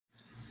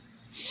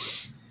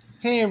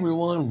Hey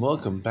everyone,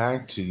 welcome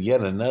back to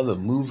yet another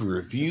movie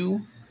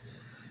review.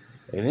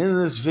 And in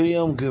this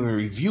video, I'm going to be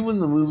reviewing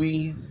the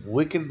movie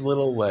Wicked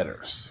Little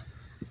Letters.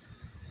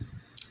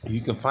 You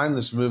can find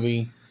this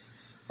movie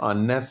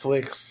on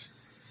Netflix.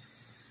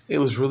 It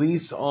was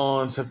released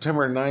on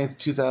September 9th,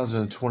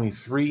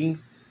 2023.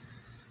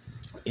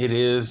 It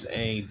is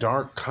a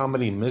dark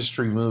comedy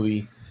mystery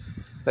movie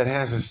that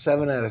has a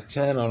 7 out of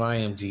 10 on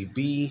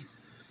IMDb,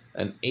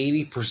 an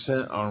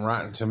 80% on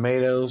Rotten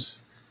Tomatoes.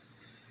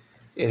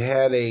 It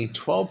had a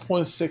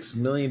 $12.6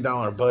 million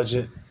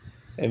budget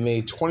and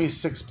made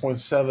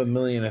 $26.7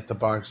 million at the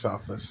box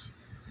office.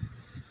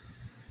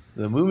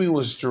 The movie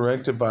was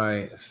directed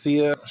by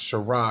Thea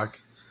Sharrock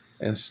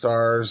and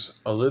stars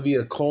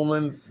Olivia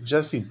Colman,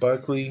 Jessie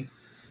Buckley,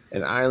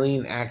 and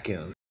Eileen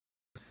Atkins.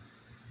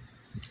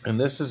 And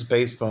this is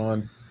based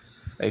on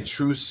a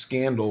true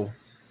scandal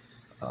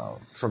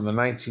from the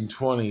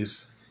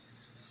 1920s.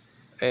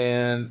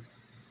 And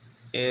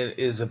it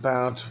is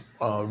about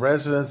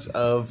residents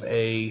of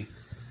a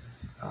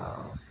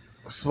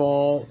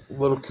small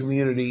little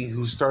community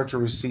who start to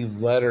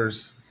receive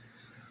letters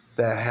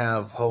that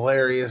have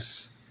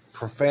hilarious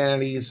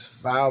profanities,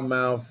 foul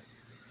mouth,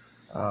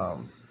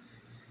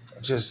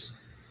 just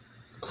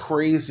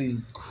crazy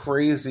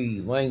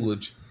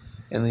language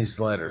in these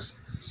letters.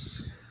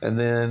 And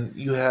then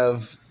you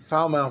have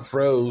foul mouth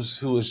Rose,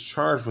 who is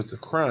charged with the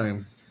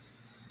crime,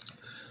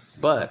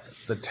 but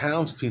the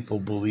townspeople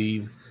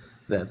believe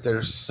that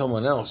there's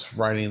someone else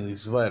writing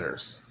these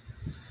letters.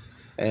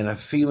 And a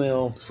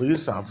female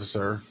police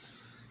officer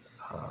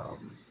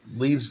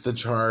leads the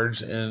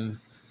charge in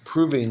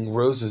proving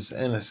Rose's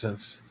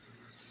innocence.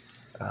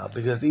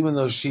 Because even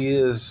though she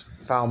is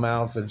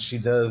foul-mouthed and she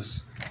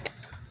does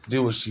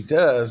do what she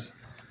does,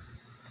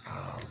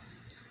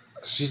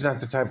 she's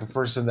not the type of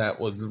person that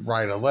would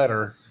write a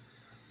letter.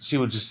 She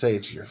would just say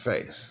it to your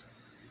face.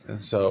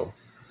 And so,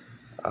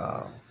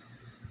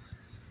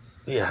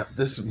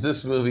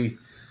 this movie,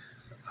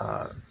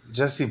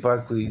 Jessie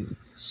Buckley,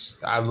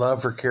 I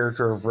love her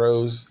character of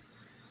Rose.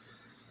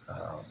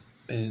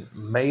 And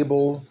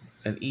Mabel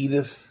and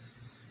Edith,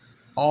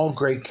 all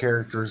great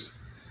characters.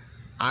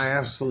 I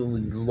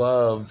absolutely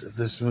loved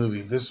this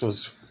movie. This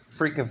was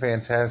freaking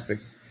fantastic.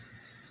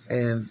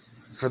 And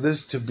for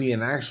this to be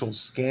an actual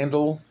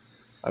scandal,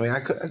 I mean, I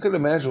could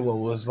imagine what it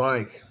was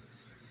like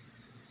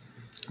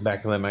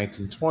back in the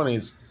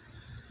 1920s.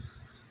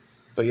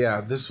 But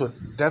yeah, this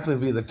would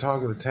definitely be the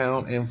talk of the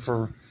town. And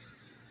for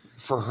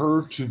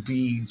her to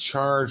be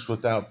charged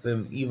without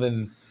them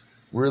even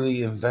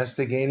really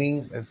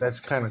investigating, that's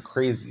kind of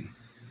crazy.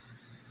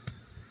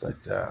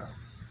 But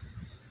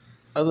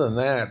other than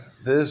that,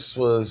 this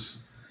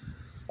was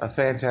a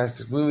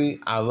fantastic movie.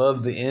 I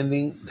loved the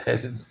ending.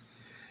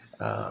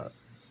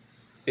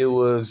 It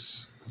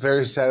was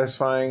very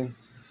satisfying.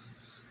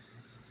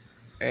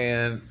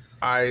 And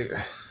I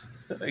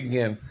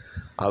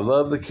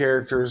love the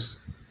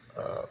characters,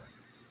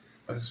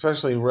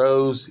 especially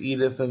Rose,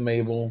 Edith, and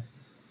Mabel.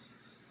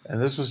 And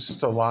this was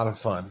just a lot of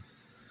fun.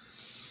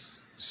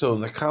 So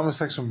in the comment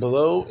section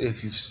below,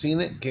 if you've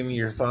seen it, give me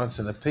your thoughts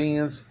and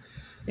opinions.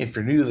 If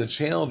you're new to the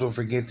channel, don't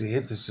forget to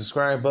hit the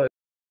subscribe button.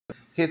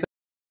 Hit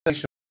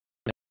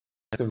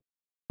the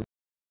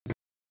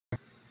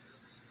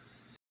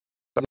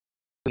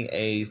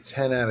a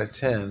 10 out of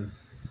 10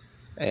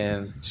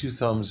 and 2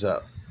 thumbs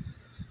up.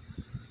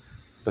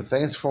 But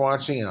thanks for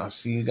watching, and I'll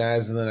see you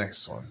guys in the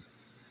next one.